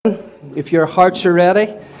If your hearts are ready,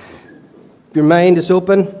 if your mind is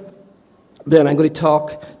open, then I'm going to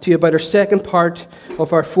talk to you about our second part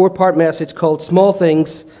of our 4-part message called Small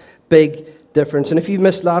Things, Big Difference. And if you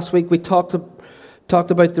missed last week, we talked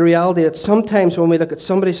about the reality that sometimes when we look at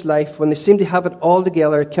somebody's life, when they seem to have it all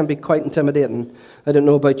together, it can be quite intimidating. I don't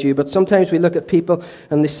know about you, but sometimes we look at people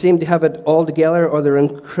and they seem to have it all together, or they're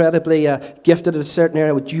incredibly gifted at a certain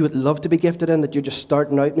area which you would love to be gifted in, that you're just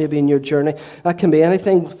starting out maybe in your journey. That can be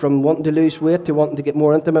anything from wanting to lose weight, to wanting to get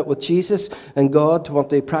more intimate with Jesus and God, to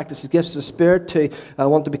want to practice the gifts of the Spirit, to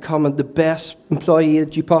want to become the best employee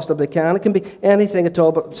that you possibly can. It can be anything at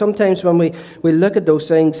all, but sometimes when we look at those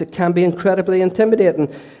things, it can be incredibly intimidating. And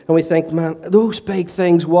we think, man, those big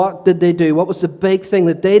things, what did they do? What was the big thing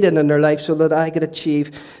that they did in their life so that I could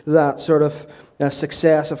achieve that sort of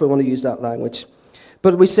success, if we want to use that language?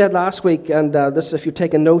 But we said last week, and this, if you're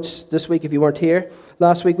taking notes this week, if you weren't here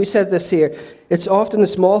last week, we said this here: it's often the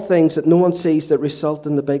small things that no one sees that result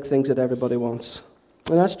in the big things that everybody wants.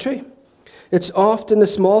 And that's true. It's often the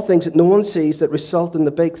small things that no one sees that result in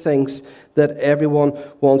the big things that everyone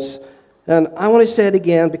wants. And I want to say it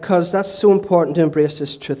again because that's so important to embrace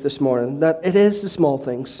this truth this morning, that it is the small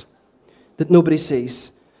things that nobody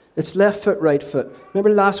sees. It's left foot, right foot.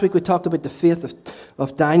 Remember last week we talked about the faith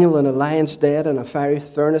of Daniel in a lion's den and a fiery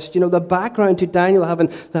furnace. You know, the background to Daniel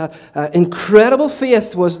having that incredible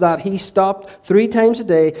faith was that he stopped 3 times a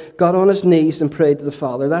day, got on his knees and prayed to the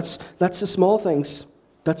Father. That's the small things.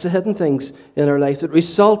 That's the hidden things in our life that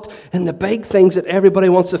result in the big things that everybody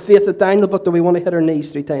wants. The faith of Daniel, but that we want to hit our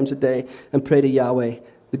knees 3 times a day and pray to Yahweh,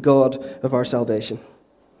 the God of our salvation.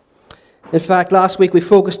 In fact, last week we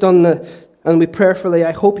focused on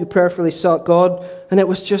I hope you prayerfully sought God, and it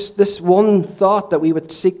was just this one thought that we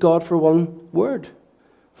would seek God for one word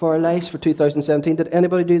for our lives for 2017. Did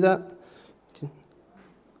anybody do that?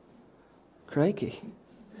 Crikey.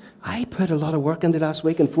 I put a lot of work into last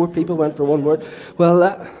week, and 4 people went for one word.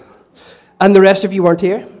 Well, and the rest of you weren't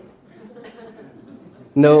here?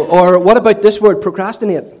 No. Or what about this word,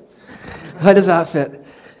 procrastinate? How does that fit?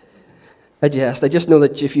 I just know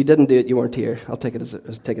that if you didn't do it, you weren't here. I'll take it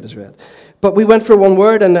as read. But we went for one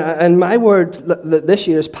word, and my word this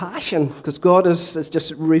year is passion, because God is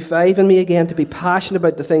just reviving me again to be passionate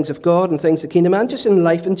about the things of God and things of the kingdom, and just in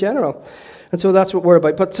life in general. And so that's what we're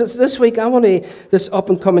about. But since this week, this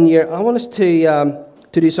up-and-coming year, I want us to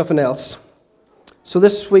do something else. So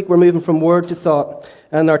this week, we're moving from word to thought.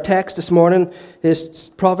 And our text this morning is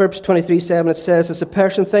Proverbs 23:7. It says, as a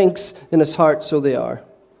person thinks in his heart, so they are.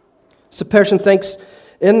 As a person thinks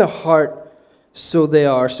in the heart, so they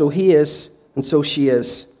are. So he is, and so she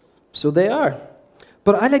is. So they are.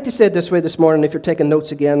 But I like to say it this way this morning. If you're taking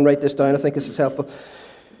notes again, write this down. I think this is helpful.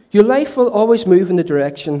 Your life will always move in the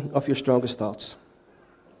direction of your strongest thoughts.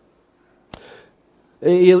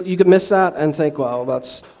 You could miss that and think, wow,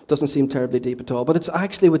 that doesn't seem terribly deep at all. But it's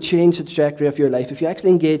actually would change the trajectory of your life. If you actually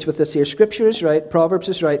engage with this here, Scripture is right, Proverbs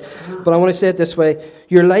is right. But I want to say it this way.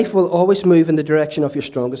 Your life will always move in the direction of your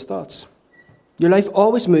strongest thoughts. Your life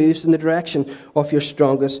always moves in the direction of your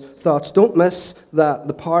strongest thoughts. Don't miss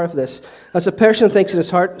the power of this. As a person thinks in his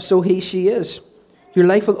heart, so she is. Your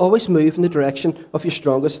life will always move in the direction of your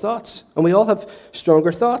strongest thoughts. And we all have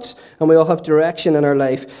stronger thoughts, and we all have direction in our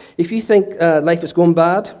life. If you think life is going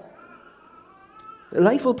bad,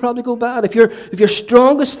 life will probably go bad. If your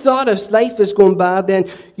strongest thought is life is going bad, then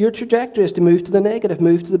your trajectory is to move to the negative,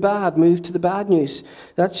 move to the bad news.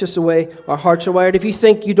 That's just the way our hearts are wired. If you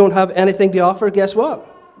think you don't have anything to offer, guess what?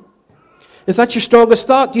 If that's your strongest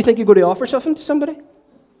thought, do you think you're going to offer something to somebody?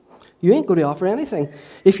 You ain't going to offer anything.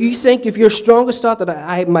 If you think, if your strongest thought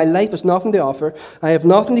that my life has nothing to offer, I have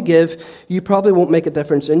nothing to give, you probably won't make a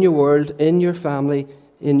difference in your world, in your family,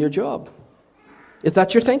 in your job. If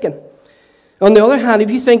that's your thinking. On the other hand,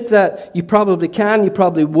 if you think that you probably can, you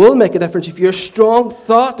probably will make a difference. If your strong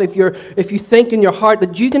thought, if you think in your heart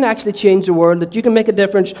that you can actually change the world, that you can make a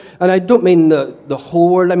difference, and I don't mean the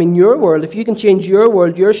whole world, I mean your world. If you can change your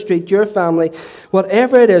world, your street, your family,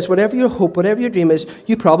 whatever it is, whatever your hope, whatever your dream is,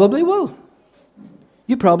 you probably will.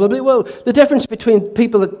 You probably will. The difference between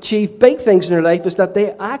people that achieve big things in their life is that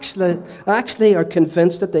they actually are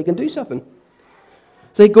convinced that they can do something.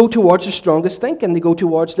 They go towards their strongest thinking. They go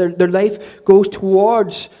towards their life goes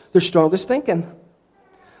towards their strongest thinking.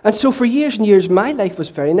 And so for years and years, my life was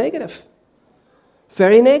very negative.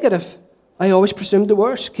 Very negative. I always presumed the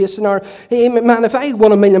worst. Case scenario. Hey, man, if I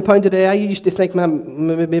won £1 million today, I used to think,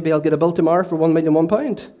 man, maybe I'll get a bill tomorrow for £1 million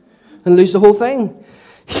and lose the whole thing.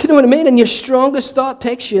 You know what I mean? And your strongest thought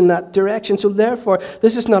takes you in that direction. So therefore,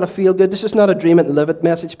 this is not a feel-good, this is not a dream it and live it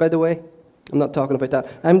message, by the way. I'm not talking about that.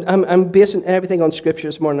 I'm basing everything on Scripture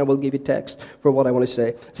this morning. I will give you text for what I want to say.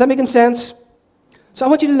 Is that making sense? So I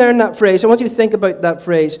want you to learn that phrase. I want you to think about that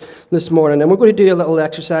phrase this morning. And we're going to do a little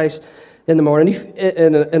exercise in the morning,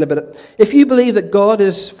 in a bit. If you believe that God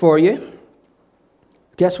is for you,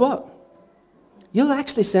 guess what? You'll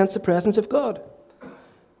actually sense the presence of God.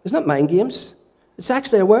 It's not mind games. It's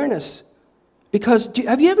actually awareness. Because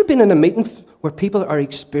have you ever been in a meeting where people are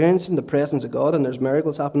experiencing the presence of God and there's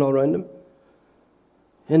miracles happening all around them?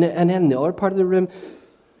 And then in the other part of the room,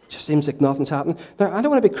 it just seems like nothing's happening. Now, I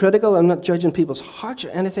don't want to be critical. I'm not judging people's hearts or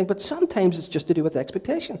anything, but sometimes it's just to do with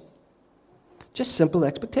expectation. Just simple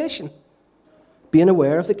expectation. Being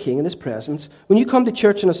aware of the King and His presence. When you come to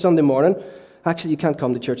church on a Sunday morning, actually, you can't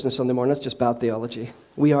come to church on a Sunday morning. That's just bad theology.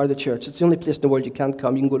 We are the church. It's the only place in the world you can't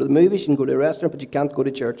come. You can go to the movies, you can go to a restaurant, but you can't go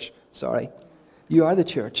to church. Sorry. You are the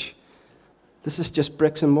church. This is just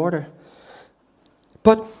bricks and mortar.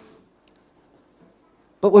 But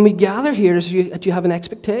when we gather here, do you have an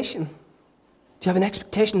expectation? Do you have an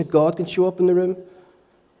expectation that God can show up in the room?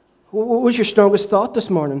 What was your strongest thought this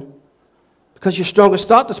morning? Because your strongest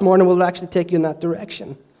thought this morning will actually take you in that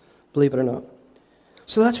direction, believe it or not.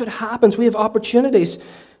 So that's what happens. We have opportunities,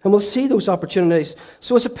 and we'll see those opportunities.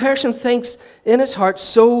 So as a person thinks in his heart,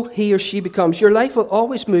 so he or she becomes. Your life will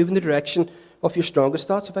always move in the direction of your strongest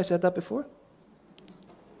thoughts. Have I said that before?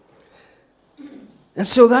 And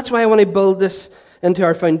so that's why I want to build this into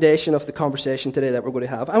our foundation of the conversation today that we're going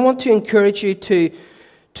to have. I want to encourage you to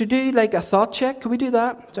do like a thought check. Can we do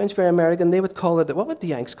that? Sounds very American. They would call it, what would the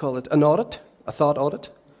Yanks call it? An audit? A thought audit?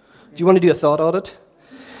 Do you want to do a thought audit?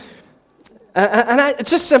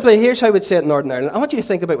 It's just simply, here's how I would say it in Northern Ireland. I want you to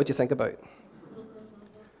think about what you think about.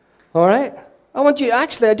 All right? I want you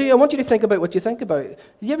to think about what you think about. Do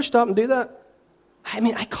you ever stop and do that? I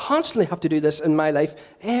mean, I constantly have to do this in my life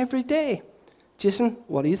every day. Jason,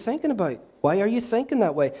 what are you thinking about? Why are you thinking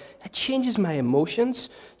that way? It changes my emotions,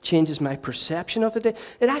 changes my perception of the day.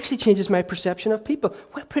 It actually changes my perception of people.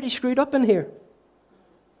 We're pretty screwed up in here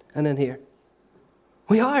and in here.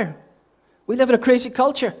 We are. We live in a crazy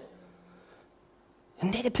culture.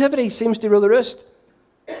 And negativity seems to rule the roost.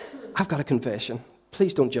 I've got a confession.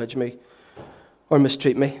 Please don't judge me or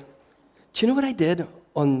mistreat me. Do you know what I did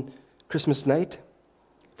on Christmas night?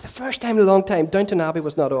 For the first time in a long time, Downton Abbey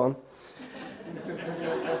was not on.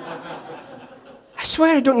 I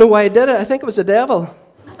swear I don't know why I did it. I think it was the devil.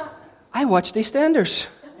 I watched EastEnders.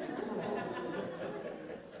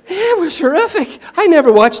 It was horrific. I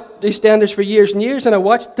never watched EastEnders for years and years,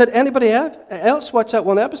 and did anybody else watch that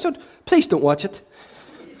one episode? Please don't watch it.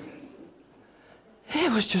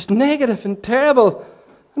 It was just negative and terrible.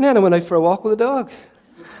 And then I went out for a walk with the dog.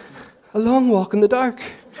 A long walk in the dark.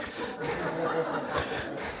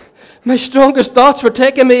 My strongest thoughts were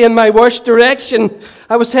taking me in my worst direction.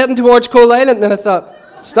 I was heading towards Coal Island, and then I thought,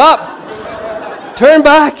 stop. Turn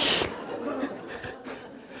back.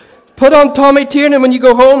 Put on Tommy Tiernan when you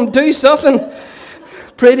go home. Do something.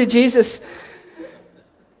 Pray to Jesus.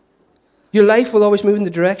 Your life will always move in the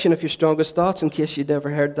direction of your strongest thoughts, in case you'd never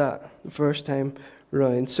heard that the first time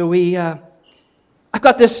round. So I've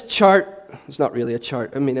got this chart. It's not really a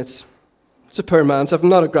chart. I mean, it's a poor man's. I'm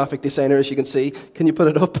not a graphic designer, as you can see. Can you put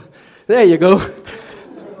it up? There you go.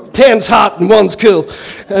 10's hot and 1's cool.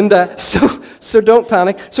 And so don't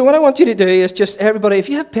panic. So what I want you to do is just, everybody, if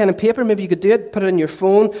you have pen and paper, maybe you could do it, put it in your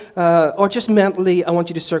phone, or just mentally, I want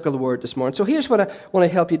you to circle the word this morning. So here's what I want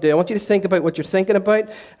to help you do. I want you to think about what you're thinking about.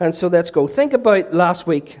 And so let's go. Think about last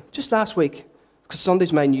week, just last week. Because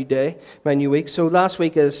Sunday's my new day, my new week. So last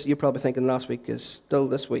week you're probably thinking last week is still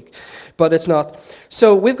this week. But it's not.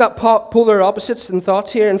 So we've got polar opposites and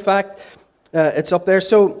thoughts here. In fact, it's up there.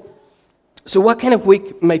 So what kind of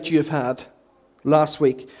week might you have had last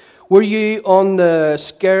week? Were you on the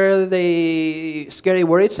scary,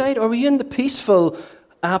 worried side? Or were you in the peaceful,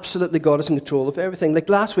 absolutely God is in control of everything? Like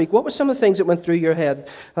last week, what were some of the things that went through your head?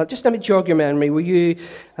 Just let me jog your memory. Were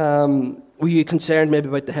you concerned maybe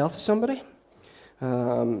about the health of somebody?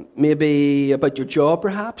 Maybe about your job,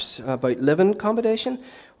 perhaps, about living accommodation,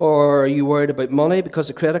 or are you worried about money because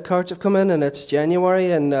the credit cards have come in and it's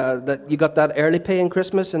January and that you got that early pay in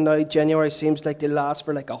Christmas and now January seems like they last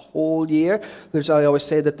for like a whole year. I always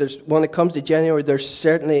say that when it comes to January, there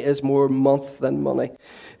certainly is more month than money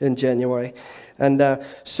in January. And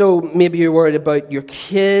so maybe you're worried about your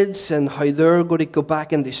kids and how they're going to go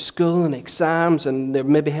back into school and exams and they're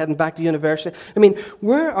maybe heading back to university. I mean,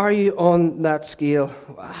 where are you on that scale?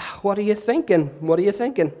 What are you thinking? What are you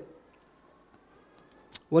thinking?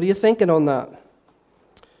 What are you thinking on that?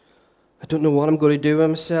 I don't know what I'm going to do with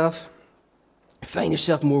myself. You find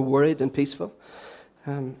yourself more worried than peaceful.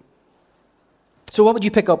 So what would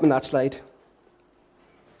you pick up in that slide?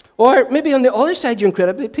 Or maybe on the other side, you're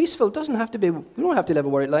incredibly peaceful. It doesn't have to be, you don't have to live a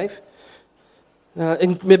worried life.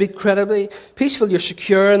 And maybe incredibly peaceful. You're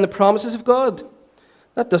secure in the promises of God.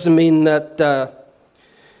 That doesn't mean that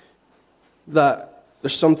that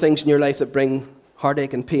there's some things in your life that bring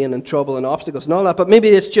heartache and pain and trouble and obstacles and all that. But maybe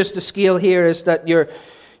it's just the scale here is that you're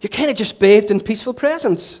kind of just bathed in peaceful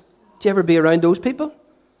presence. Do you ever be around those people?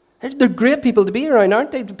 They're great people to be around,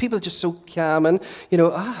 aren't they? People are just so calm and,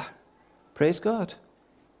 praise God.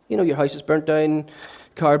 Your house is burnt down,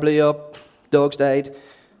 car blew up, dogs died.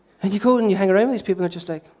 And you go and you hang around with these people and they're just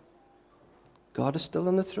like, God is still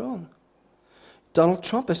on the throne. Donald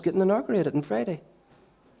Trump is getting inaugurated on Friday.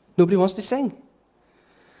 Nobody wants to sing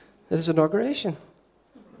at his inauguration.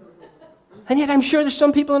 And yet I'm sure there's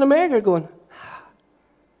some people in America going,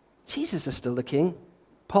 Jesus is still the king.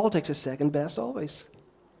 Politics is second best always.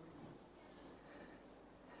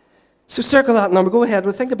 So circle that number. Go ahead.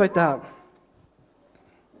 We'll think about that.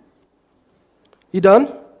 You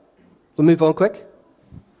done? We'll move on quick.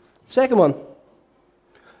 Second one.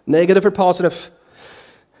 Negative or positive?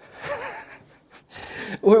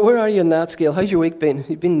 Where are you on that scale? How's your week been?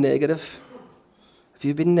 You've been negative. Have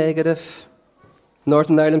you been negative?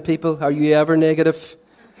 Northern Ireland people, are you ever negative?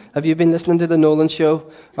 Have you been listening to the Nolan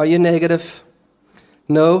show? Are you negative?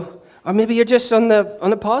 No? Or maybe you're just on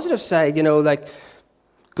the positive side, like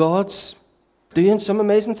God's doing some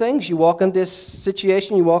amazing things. You walk in this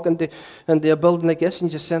situation, you walk into a building like this, and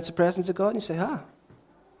you just sense the presence of God, and you say,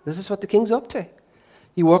 this is what the King's up to.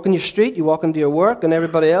 You walk in your street, you walk into your work, and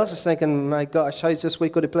everybody else is thinking, my gosh, how's this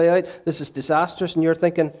week going to play out? This is disastrous, and you're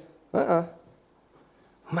thinking,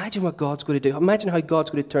 Imagine what God's going to do. Imagine how God's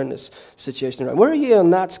going to turn this situation around. Where are you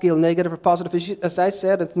on that scale, negative or positive? As I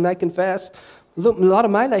said, and I confess, a lot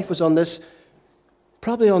of my life was on this,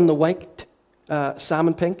 probably on the white,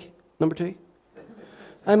 salmon pink, number 2.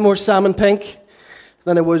 I'm more salmon pink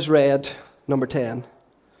than I was red, number 10.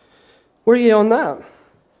 Where are you on that?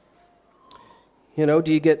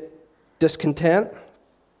 Do you get discontent?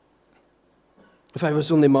 If I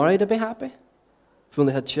was only married, I'd be happy. If I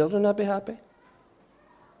only had children, I'd be happy.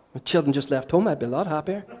 My children just left home, I'd be a lot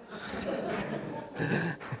happier.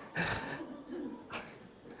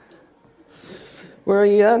 Where are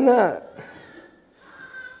you on that?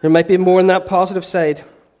 There might be more on that positive side.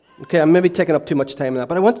 Okay, I'm maybe taking up too much time on that,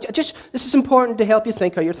 but this is important to help you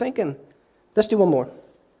think how you're thinking. Let's do one more.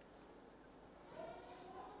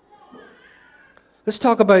 Let's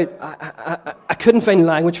talk about, I couldn't find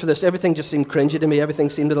language for this. Everything just seemed cringy to me.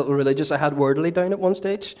 Everything seemed a little religious. I had wordly down at one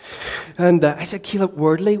stage. And I said, Caleb,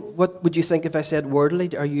 wordly? What would you think if I said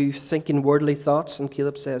wordly? Are you thinking wordly thoughts? And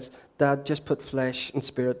Caleb says, Dad, just put flesh and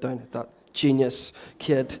spirit down. I thought, genius,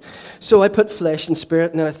 kid. So I put flesh and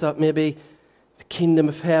spirit, and then I thought maybe the kingdom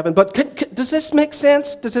of heaven. But does this make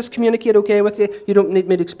sense? Does this communicate okay with you? You don't need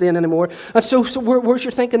me to explain anymore. And so where's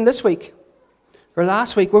your thinking this week? Or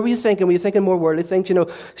last week, what were you thinking? Were you thinking more worldly things?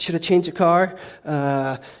 Should I change the car?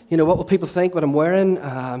 What will people think what I'm wearing?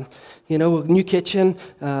 New kitchen.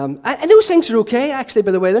 And those things are okay, actually,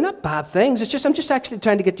 by the way. They're not bad things. It's just I'm just actually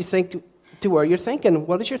trying to get you think to where you're thinking.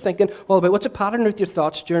 What is your thinking all about? What's a pattern with your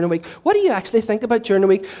thoughts during the week? What do you actually think about during the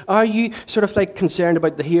week? Are you sort of like concerned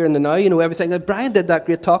about the here and the now? Everything. Brian did that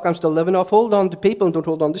great talk I'm still living off. Hold on to people and don't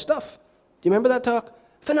hold on to stuff. Do you remember that talk?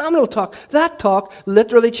 Phenomenal talk. That talk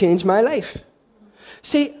literally changed my life.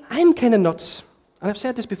 See, I'm kind of nuts, and I've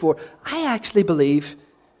said this before. I actually believe,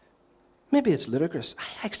 maybe it's ludicrous,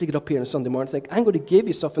 I actually get up here on a Sunday morning and think, I'm going to give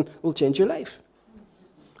you something that will change your life.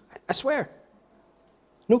 I swear.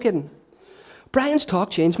 No kidding. Brian's talk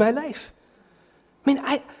changed my life. I mean,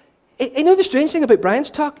 I know the strange thing about Brian's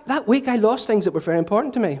talk, that week I lost things that were very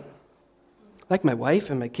important to me. Like my wife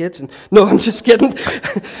and my kids, and no, I'm just kidding.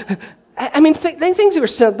 Things that were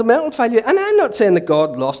sentimental value, and I'm not saying that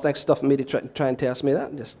God lost that stuff for me to try and test me.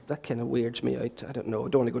 That kind of weirds me out. I don't know. I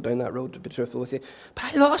don't want to go down that road, to be truthful with you.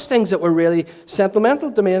 But I lost things that were really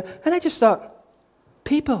sentimental to me, and I just thought,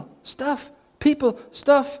 people, stuff,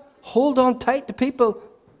 hold on tight to people.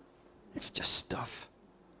 It's just stuff.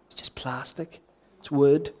 It's just plastic. It's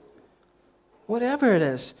wood. Whatever it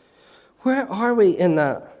is. Where are we in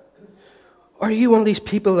that? Or are you one of these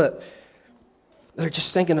people that they're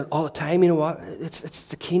just thinking all the time, it's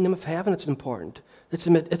the kingdom of heaven, it's important. It's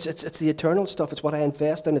the eternal stuff. It's what I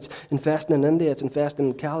invest in. It's investing in India. It's investing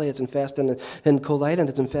in Cali. It's investing in Coal Island.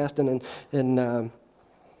 It's investing in the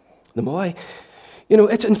Moy.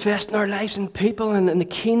 It's investing our lives in people and in the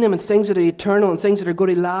kingdom and things that are eternal and things that are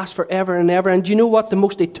going to last forever and ever. And do you know what the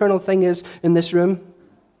most eternal thing is in this room?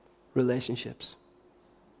 Relationships.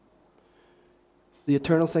 The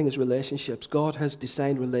eternal thing is relationships. God has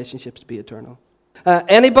designed relationships to be eternal.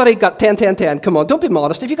 Anybody got 10, 10, 10? Come on, don't be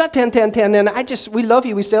modest. If you got 10, 10, 10, then we love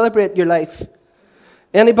you. We celebrate your life.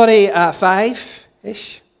 Anybody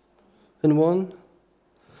 5-ish? And 1?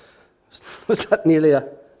 Was that nearly a...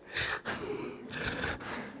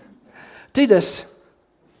 Do this.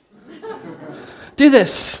 Do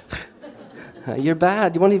this. You're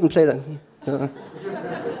bad. You won't even play that.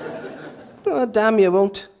 Oh, damn, you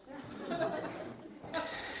won't.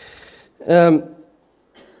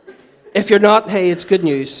 If you're not, hey, it's good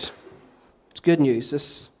news. It's good news.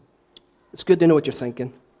 It's good to know what you're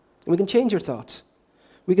thinking. And we can change your thoughts.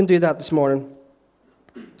 We can do that this morning.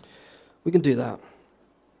 We can do that.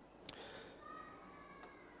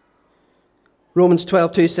 Romans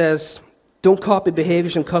 12:2 says, don't copy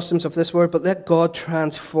behaviors and customs of this world, but let God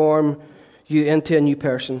transform you into a new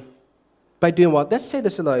person. By doing what? Let's say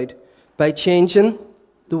this aloud. By changing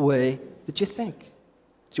the way that you think. Do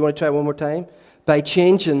you want to try it one more time? By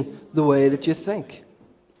changing the way that you think.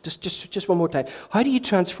 Just one more time. How do you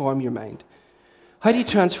transform your mind? How do you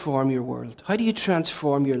transform your world? How do you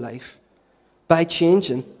transform your life? By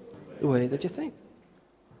changing the way that you think.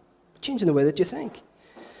 Changing the way that you think.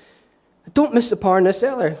 Don't miss the power in this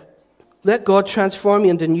either. Let God transform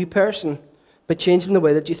you into a new person by changing the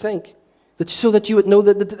way that you think. So that you would know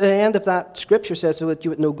that the end of that scripture says so that you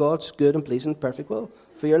would know God's good and pleasing perfect will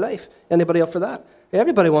for your life. Anybody up for that?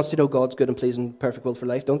 Everybody wants to know God's good and pleasing perfect will for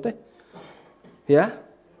life, don't they? Yeah?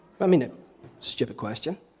 I mean, a stupid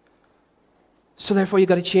question. So therefore, you've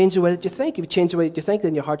got to change the way that you think. If you change the way that you think,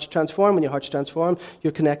 then your heart's transformed. When your heart's transformed,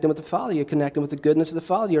 you're connecting with the Father. You're connecting with the goodness of the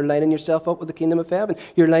Father. You're lining yourself up with the kingdom of heaven.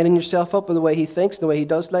 You're lining yourself up with the way He thinks and the way He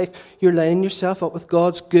does life. You're lining yourself up with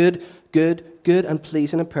God's good and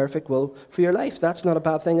pleasing and perfect will for your life. That's not a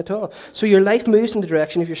bad thing at all. So your life moves in the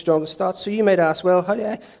direction of your strongest thoughts. So you might ask, well, how do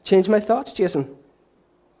I change my thoughts, Jason?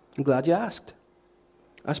 I'm glad you asked.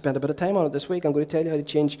 I spent a bit of time on it this week. I'm going to tell you how to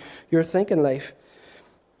change your thinking life.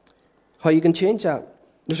 How you can change that.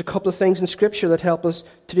 There's a couple of things in Scripture that help us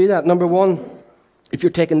to do that. Number one, if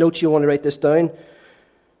you're taking notes, you want to write this down.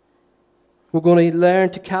 We're going to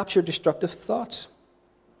learn to capture destructive thoughts.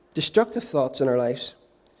 Destructive thoughts in our lives.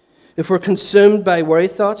 If we're consumed by worry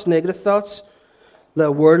thoughts, negative thoughts,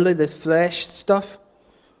 the worldly, the flesh stuff,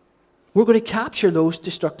 we're going to capture those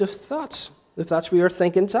destructive thoughts, if that's where your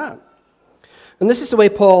thinking's at. And this is the way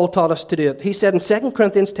Paul taught us to do it. He said in 2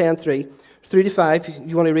 Corinthians 10:3, 3-5,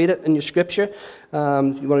 you want to read it in your scripture, you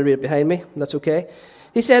want to read it behind me, that's okay.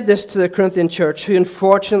 He said this to the Corinthian church, who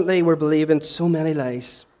unfortunately were believing so many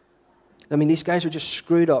lies. I mean, these guys are just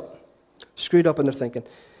screwed up in their thinking.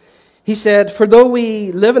 He said, for though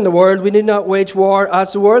we live in the world, we need not wage war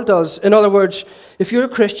as the world does. In other words, if you're a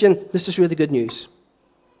Christian, this is really good news.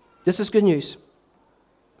 This is good news.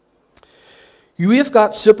 We have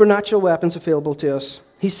got supernatural weapons available to us.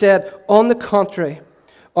 He said, on the contrary,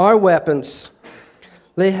 our weapons,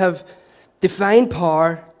 they have divine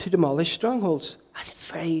power to demolish strongholds. That's a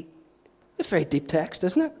very deep text,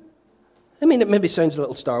 isn't it? I mean, it maybe sounds a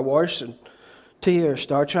little Star Wars to you or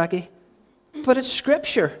Star Trek-y, but it's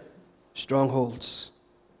Scripture. Strongholds,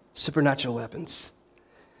 supernatural weapons.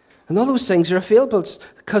 And all those things are available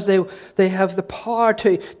because they have the power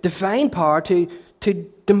divine power to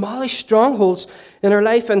demolish strongholds in our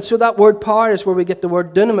life. And so that word power is where we get the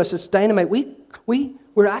word dunamis. It's dynamite.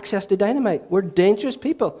 We're access to dynamite. We're dangerous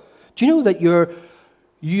people. Do you know that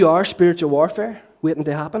you are spiritual warfare waiting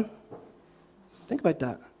to happen? Think about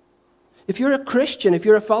that. If you're a Christian, if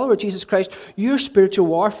you're a follower of Jesus Christ, you're spiritual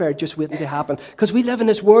warfare just waiting to happen. Because we live in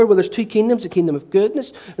this world where there's two kingdoms, the kingdom of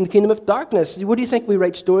goodness and the kingdom of darkness. Where do you think we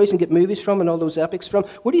write stories and get movies from and all those epics from?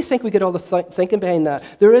 Where do you think we get all the thinking behind that?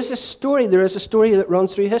 There is a story that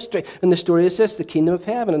runs through history. And the story is this, the kingdom of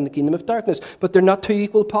heaven and the kingdom of darkness. But they're not two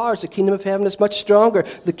equal powers. The kingdom of heaven is much stronger.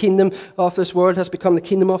 The kingdom of this world has become the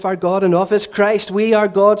kingdom of our God and of His Christ. We are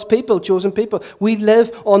God's people, chosen people. We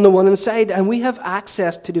live on the one inside and we have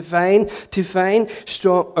access to divine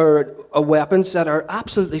strong weapons that are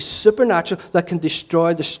absolutely supernatural, that can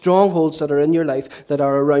destroy the strongholds that are in your life, that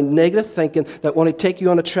are around negative thinking, that want to take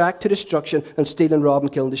you on a track to destruction and steal and rob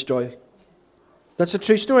and kill and destroy. That's a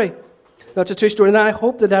true story. That's a true story. And I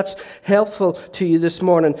hope that that's helpful to you this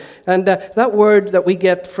morning. And that word that we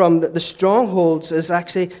get from the strongholds is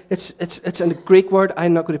actually, it's a Greek word.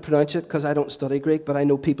 I'm not going to pronounce it because I don't study Greek, but I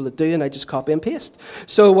know people that do, and I just copy and paste.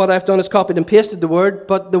 So what I've done is copied and pasted the word,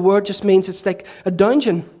 but the word just means it's like a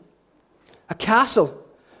dungeon, a castle.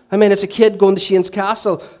 I mean, it's a kid going to Shane's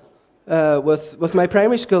Castle with my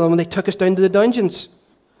primary school, and when they took us down to the dungeons.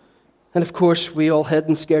 And of course, we all hid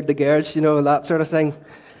and scared the girls, and that sort of thing.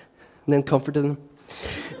 And then comforted them.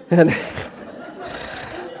 And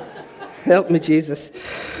help me, Jesus.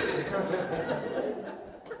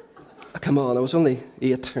 Come on, I was only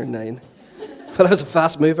 8 or 9. But I was a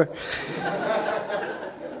fast mover.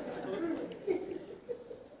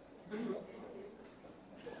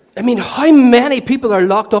 I mean, how many people are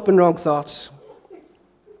locked up in wrong thoughts?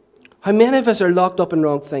 How many of us are locked up in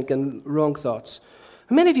wrong thinking, wrong thoughts?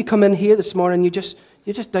 How many of you come in here this morning, you're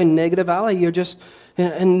just down negative alley, you're just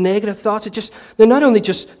in negative thoughts. They're not only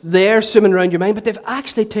just there swimming around your mind, but they've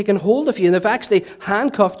actually taken hold of you, and they've actually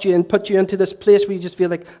handcuffed you and put you into this place where you just feel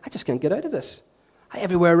like, I just can't get out of this.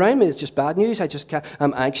 Everywhere around me, it's just bad news. I just can't.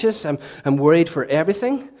 I'm anxious. I'm worried for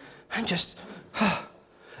everything. I'm just...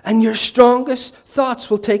 And your strongest thoughts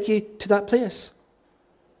will take you to that place.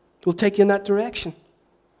 Will take you in that direction.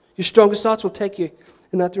 Your strongest thoughts will take you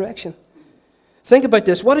in that direction. Think about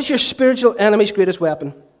this. What is your spiritual enemy's greatest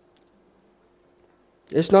weapon?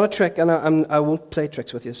 It's not a trick, and I won't play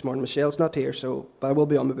tricks with you this morning. Michelle's not here, but I will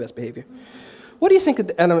be on my best behavior. What do you think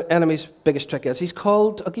the enemy's biggest trick is? He's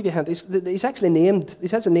called, I'll give you a hint, he's actually named, he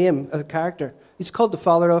has a name as a character. He's called the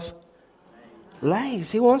father of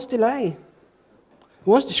lies. He wants to lie. He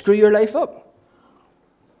wants to screw your life up.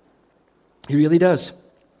 He really does.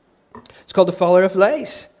 It's called the father of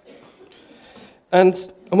lies. And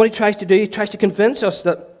what he tries to do, he tries to convince us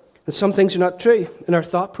that some things are not true in our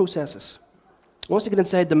thought processes. He wants to get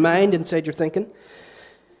inside the mind, inside your thinking.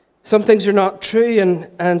 Some things are not true,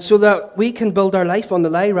 and so that we can build our life on the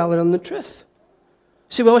lie rather than the truth.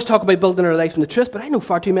 See, we always talk about building our life on the truth, but I know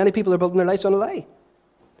far too many people are building their lives on a lie.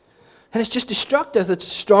 And it's just destructive. It's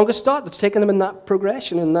the strongest thought that's taken them in that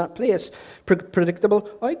progression, in that place. Predictable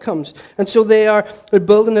outcomes. And so they're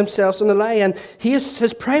building themselves on a lie. And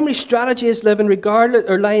his primary strategy is living regarding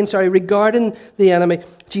the enemy.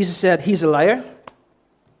 Jesus said, he's a liar.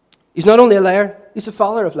 He's not only a liar, he's a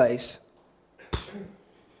father of lies.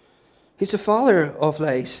 He's a father of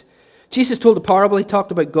lies. Jesus told a parable. He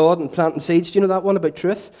talked about God and planting seeds. Do you know that one about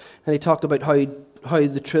truth? And he talked about how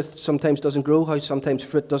the truth sometimes doesn't grow, how sometimes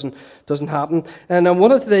fruit doesn't happen. And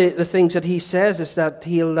one of the things that he says is that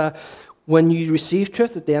when you receive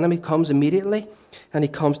truth, that the enemy comes immediately, and he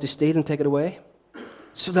comes to steal and take it away,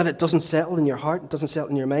 so that it doesn't settle in your heart, it doesn't settle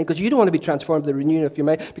in your mind, because you don't want to be transformed by the renewing of your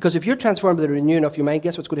mind, because if you're transformed by the renewing of your mind,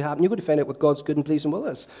 guess what's going to happen? You're going to find out what God's good and pleasing will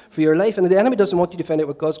is for your life, and the enemy doesn't want you to find out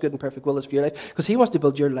what God's good and perfect will is for your life, because he wants to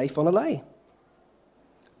build your life on a lie.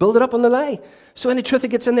 Build it up on the lie. So any truth that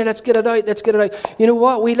gets in there, let's get it out, let's get it out. You know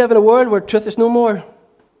what? We live in a world where truth is no more.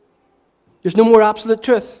 There's no more absolute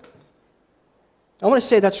truth. I want to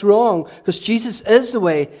say that's wrong, because Jesus is the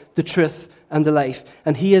way, the truth, and the life.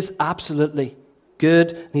 And he is absolutely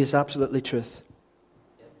good, and he is absolutely truth.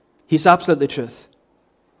 He's absolutely truth.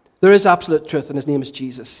 There is absolute truth, and his name is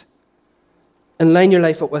Jesus. And line your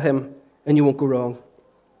life up with him, and you won't go wrong.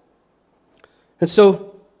 And so,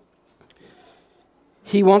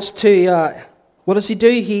 he wants to, what does he do?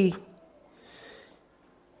 He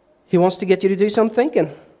wants to get you to do some thinking.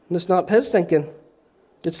 And it's not his thinking.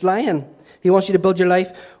 It's lying. He wants you to build your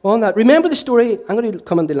life on that. Remember the story. I'm going to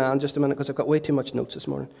come into land just a minute because I've got way too much notes this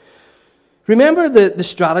morning. Remember the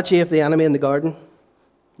strategy of the enemy in the garden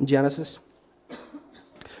in Genesis?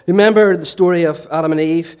 Remember the story of Adam and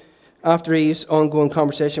Eve after Eve's ongoing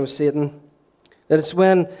conversation with Satan? That it's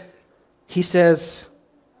when he says,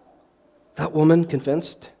 that woman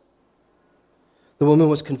convinced. The woman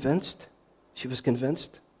was convinced. She was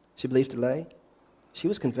convinced. She believed the lie. She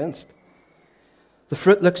was convinced. The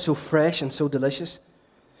fruit looks so fresh and so delicious.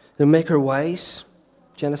 It'll make her wise.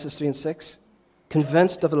 Genesis 3 and 6.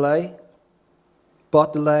 Convinced of a lie.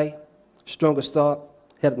 Bought the lie. Strongest thought.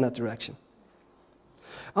 Headed in that direction.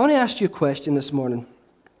 I want to ask you a question this morning.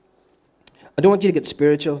 I don't want you to get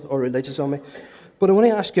spiritual or religious on me, but I want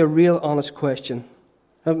to ask you a real honest question.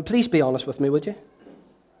 Please be honest with me, would you?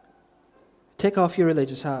 Take off your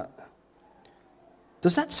religious hat.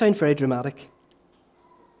 Does that sound very dramatic?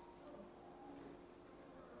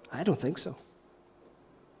 I don't think so.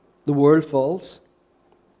 The world falls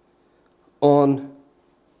on,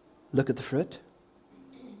 look at the fruit.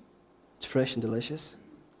 It's fresh and delicious.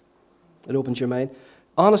 It opens your mind.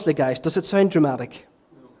 Honestly, guys, does it sound dramatic?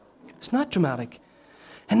 It's not dramatic.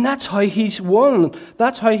 And that's how he's won.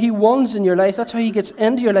 That's how he wins in your life. That's how he gets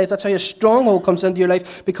into your life. That's how a stronghold comes into your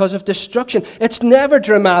life because of destruction. It's never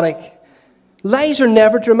dramatic. Lies are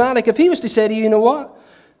never dramatic. If he was to say to you, you know what?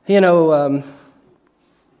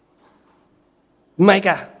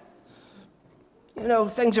 Micah,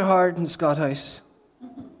 things are hard in the Scott house.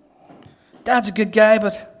 Dad's a good guy,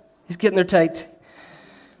 but he's getting there tight.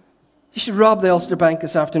 You should rob the Ulster Bank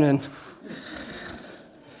this afternoon.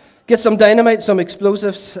 Get some dynamite, some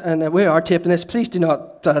explosives, and we are taping this. Please do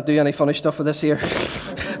not do any funny stuff with this here,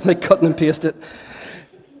 like cutting and paste it.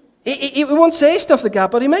 He won't say stuff like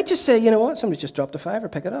that, but he might just say, you know what, somebody just dropped a fiver,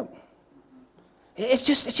 pick it up.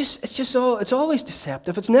 It's always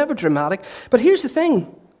deceptive. It's never dramatic. But here's the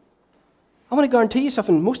thing. I want to guarantee you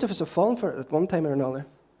something. Most of us have fallen for it at one time or another.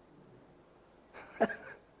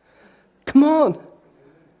 Come on.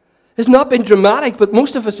 It's not been dramatic, but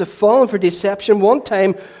most of us have fallen for deception one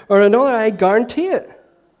time or another. I guarantee it.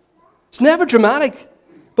 It's never dramatic.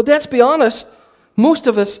 But let's be honest. Most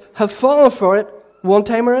of us have fallen for it one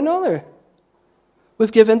time or another.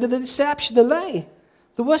 We've given to the deception, the lie,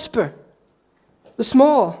 the whisper, the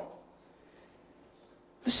small.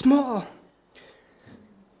 The small.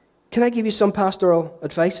 Can I give you some pastoral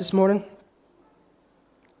advice this morning?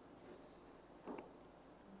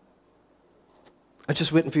 I'm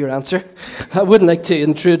just waiting for your answer. I wouldn't like to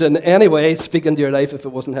intrude in any way, speak into your life if it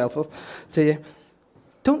wasn't helpful to you.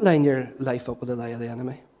 Don't line your life up with the lie of the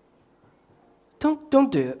enemy. Don't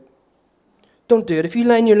do it. Don't do it. If you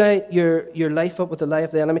line your life up with the lie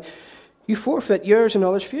of the enemy, you forfeit yours and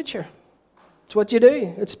others' future. It's what you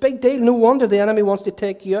do. It's a big deal. No wonder the enemy wants to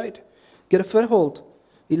take you out. Get a foothold.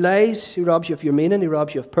 He lies. He robs you of your meaning. He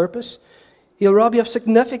robs you of purpose. He'll rob you of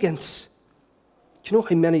significance. Do you know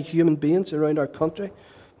how many human beings around our country,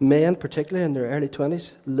 men particularly in their early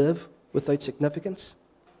 20s, live without significance?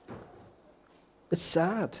 It's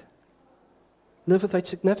sad. Live without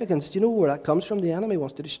significance. Do you know where that comes from? The enemy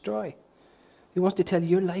wants to destroy. He wants to tell you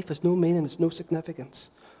your life has no meaning, it's no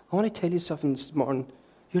significance. I want to tell you something this morning.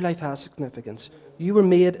 Your life has significance. You were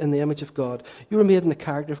made in the image of God. You were made in the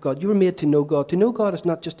character of God. You were made to know God. To know God is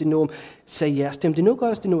not just to know Him, say yes to Him. To know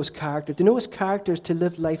God is to know His character. To know His character is to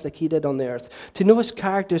live life like He did on the earth. To know His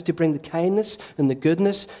character is to bring the kindness and the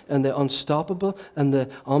goodness and the unstoppable and the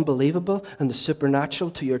unbelievable and the supernatural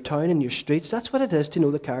to your town and your streets. That's what it is to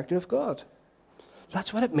know the character of God.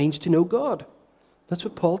 That's what it means to know God. That's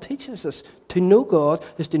what Paul teaches us. To know God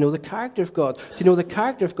is to know the character of God. To know the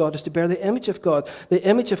character of God is to bear the image of God. The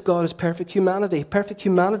image of God is perfect humanity. Perfect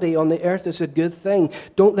humanity on the earth is a good thing.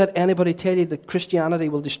 Don't let anybody tell you that Christianity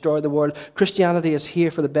will destroy the world. Christianity is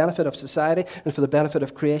here for the benefit of society and for the benefit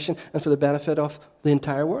of creation and for the benefit of the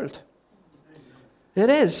entire world. It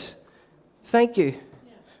is. Thank you.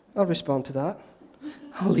 I'll respond to that.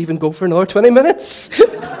 I'll even go for another 20 minutes.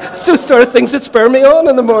 Those sort of things that spur me on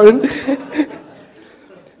in the morning.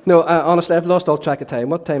 No, honestly, I've lost all track of time.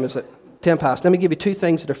 What time is it? 10 past. Let me give you two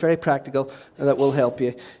things that are very practical and that will help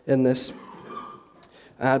you in this.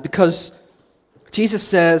 Because Jesus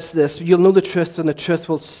says this, you'll know the truth and the truth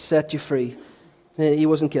will set you free. He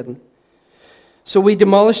wasn't kidding. So we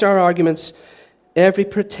demolish our arguments, every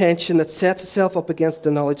pretension that sets itself up against the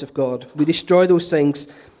knowledge of God. We destroy those things.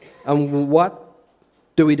 And what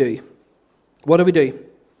do we do? What do we do?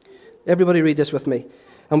 Everybody read this with me.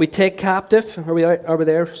 And we take captive, are we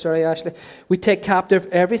there? Sorry, Ashley. We take captive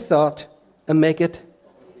every thought and make it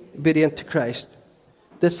obedient to Christ.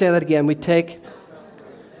 Let's say that again. We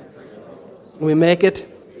make it.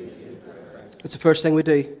 That's the first thing we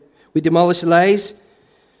do. We demolish lies.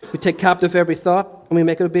 We take captive every thought and we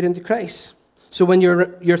make it obedient to Christ. So when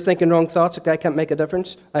you're thinking wrong thoughts, like I can't make a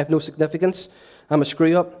difference, I have no significance, I'm a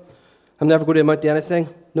screw up, I'm never going to amount to anything.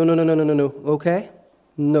 No. Okay?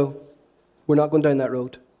 No. We're not going down that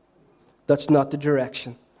road. That's not the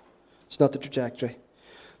direction. It's not the trajectory.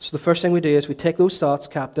 So the first thing we do is we take those thoughts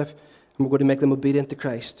captive and we're going to make them obedient to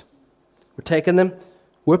Christ. We're taking them,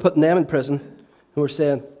 we're putting them in prison, and we're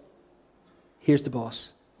saying, here's the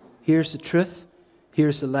boss. Here's the truth.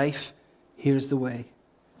 Here's the life. Here's the way.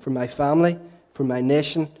 For my family, for my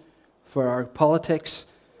nation, for our politics,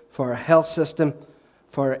 for our health system,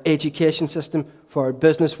 for our education system, for our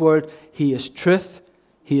business world, He is truth.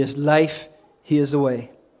 He is life. He is the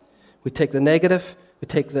way. We take the negative, we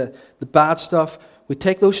take the bad stuff, we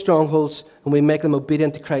take those strongholds and we make them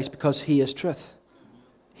obedient to Christ because He is truth.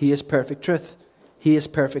 He is perfect truth. He is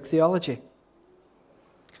perfect theology.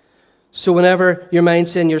 So whenever your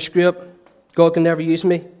mind's saying you're a screw up, God can never use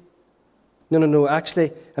me. No.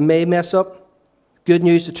 Actually, I may mess up. Good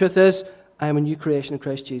news, the truth is, I am a new creation in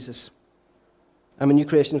Christ Jesus. I'm a new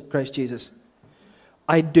creation in Christ Jesus.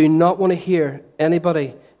 I do not want to hear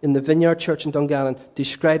anybody in the Vineyard Church in Dungannon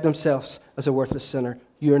describe themselves as a worthless sinner.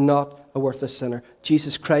 You're not a worthless sinner.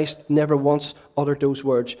 Jesus Christ never once uttered those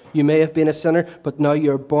words. You may have been a sinner, but now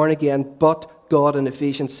you're born again. But God in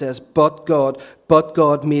Ephesians says, but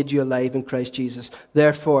God made you alive in Christ Jesus.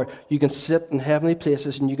 Therefore, you can sit in heavenly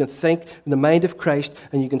places and you can think in the mind of Christ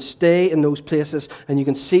and you can stay in those places and you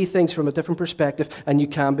can see things from a different perspective and you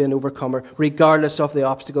can be an overcomer regardless of the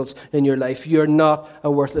obstacles in your life. You're not a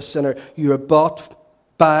worthless sinner. You are bought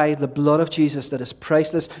by the blood of Jesus that is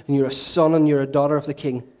priceless, and you're a son and you're a daughter of the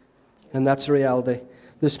King. And that's the reality.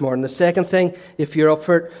 this morning. The second thing, if you're up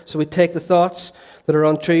for it, so we take the thoughts that are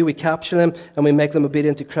untrue, we capture them, and we make them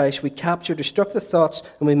obedient to Christ. We capture destructive thoughts,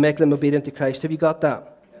 and we make them obedient to Christ. Have you got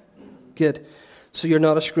that? Good. So you're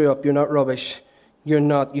not a screw-up. You're not rubbish. You're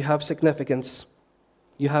not. You have significance.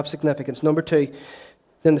 You have significance. Number two,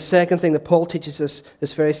 then the second thing that Paul teaches us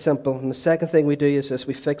is very simple. And the second thing we do is this: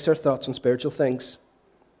 we fix our thoughts on spiritual things.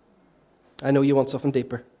 I know you want something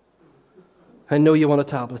deeper. I know you want a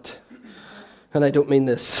tablet. And I don't mean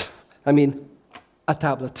this. I mean a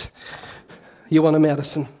tablet. You want a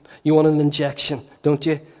medicine. You want an injection, don't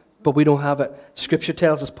you? But we don't have it. Scripture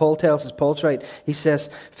tells us, Paul tells us, Paul's right. He says,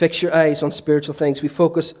 fix your eyes on spiritual things. We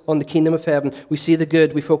focus on the kingdom of heaven. We see the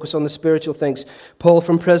good. We focus on the spiritual things. Paul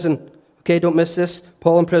from prison. Okay, don't miss this.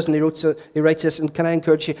 Paul in prison, he writes this, and can I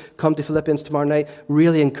encourage you, come to Philippians tomorrow night.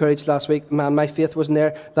 Really encouraged last week. Man, my faith wasn't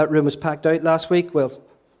there. That room was packed out last week. Well,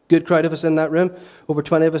 good crowd of us in that room. Over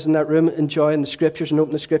 20 of us in that room enjoying the Scriptures and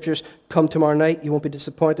opening the Scriptures. Come tomorrow night. You won't be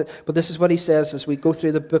disappointed. But this is what he says as we go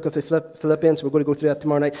through the book of Philippians. We're going to go through that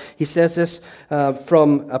tomorrow night. He says this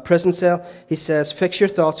from a prison cell. He says, fix your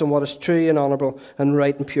thoughts on what is true and honourable and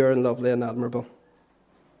right and pure and lovely and admirable.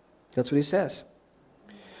 That's what he says.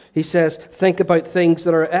 He says, think about things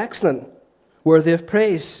that are excellent, worthy of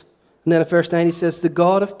praise. And then in verse 9 he says, the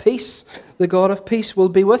God of peace will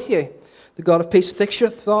be with you. The God of peace, fix your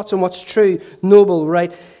thoughts on what's true, noble,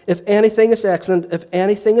 right. If anything is excellent, if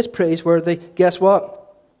anything is praiseworthy, guess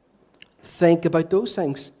what? Think about those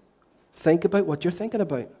things. Think about what you're thinking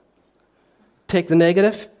about. Take the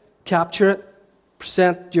negative, capture it,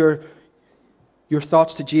 present your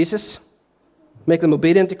thoughts to Jesus, make them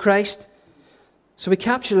obedient to Christ. So we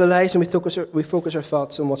capture the lies and we focus our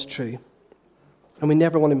thoughts on what's true. And we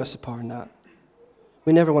never want to miss a part in that.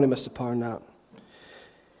 We never want to miss a part in that.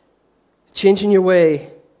 Changing your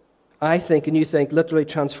way, I think, and you think, literally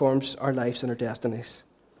transforms our lives and our destinies.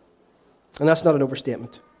 And that's not an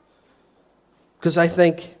overstatement. Because I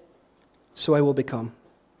think, so I will become.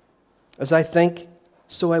 As I think,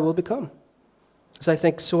 so I will become. As I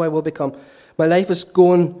think, so I will become. My life is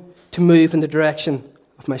going to move in the direction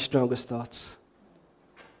of my strongest thoughts.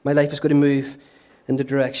 My life is going to move in the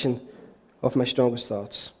direction of my strongest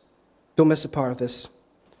thoughts. Don't miss a part of this.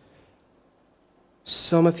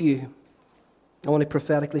 Some of you, I want to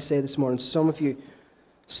prophetically say this morning, some of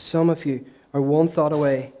you are one thought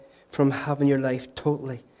away from having your life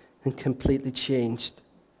totally and completely changed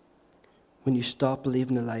when you stop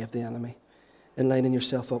believing the lie of the enemy and lining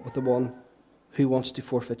yourself up with the one who wants to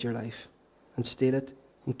forfeit your life and steal it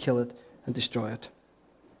and kill it and destroy it.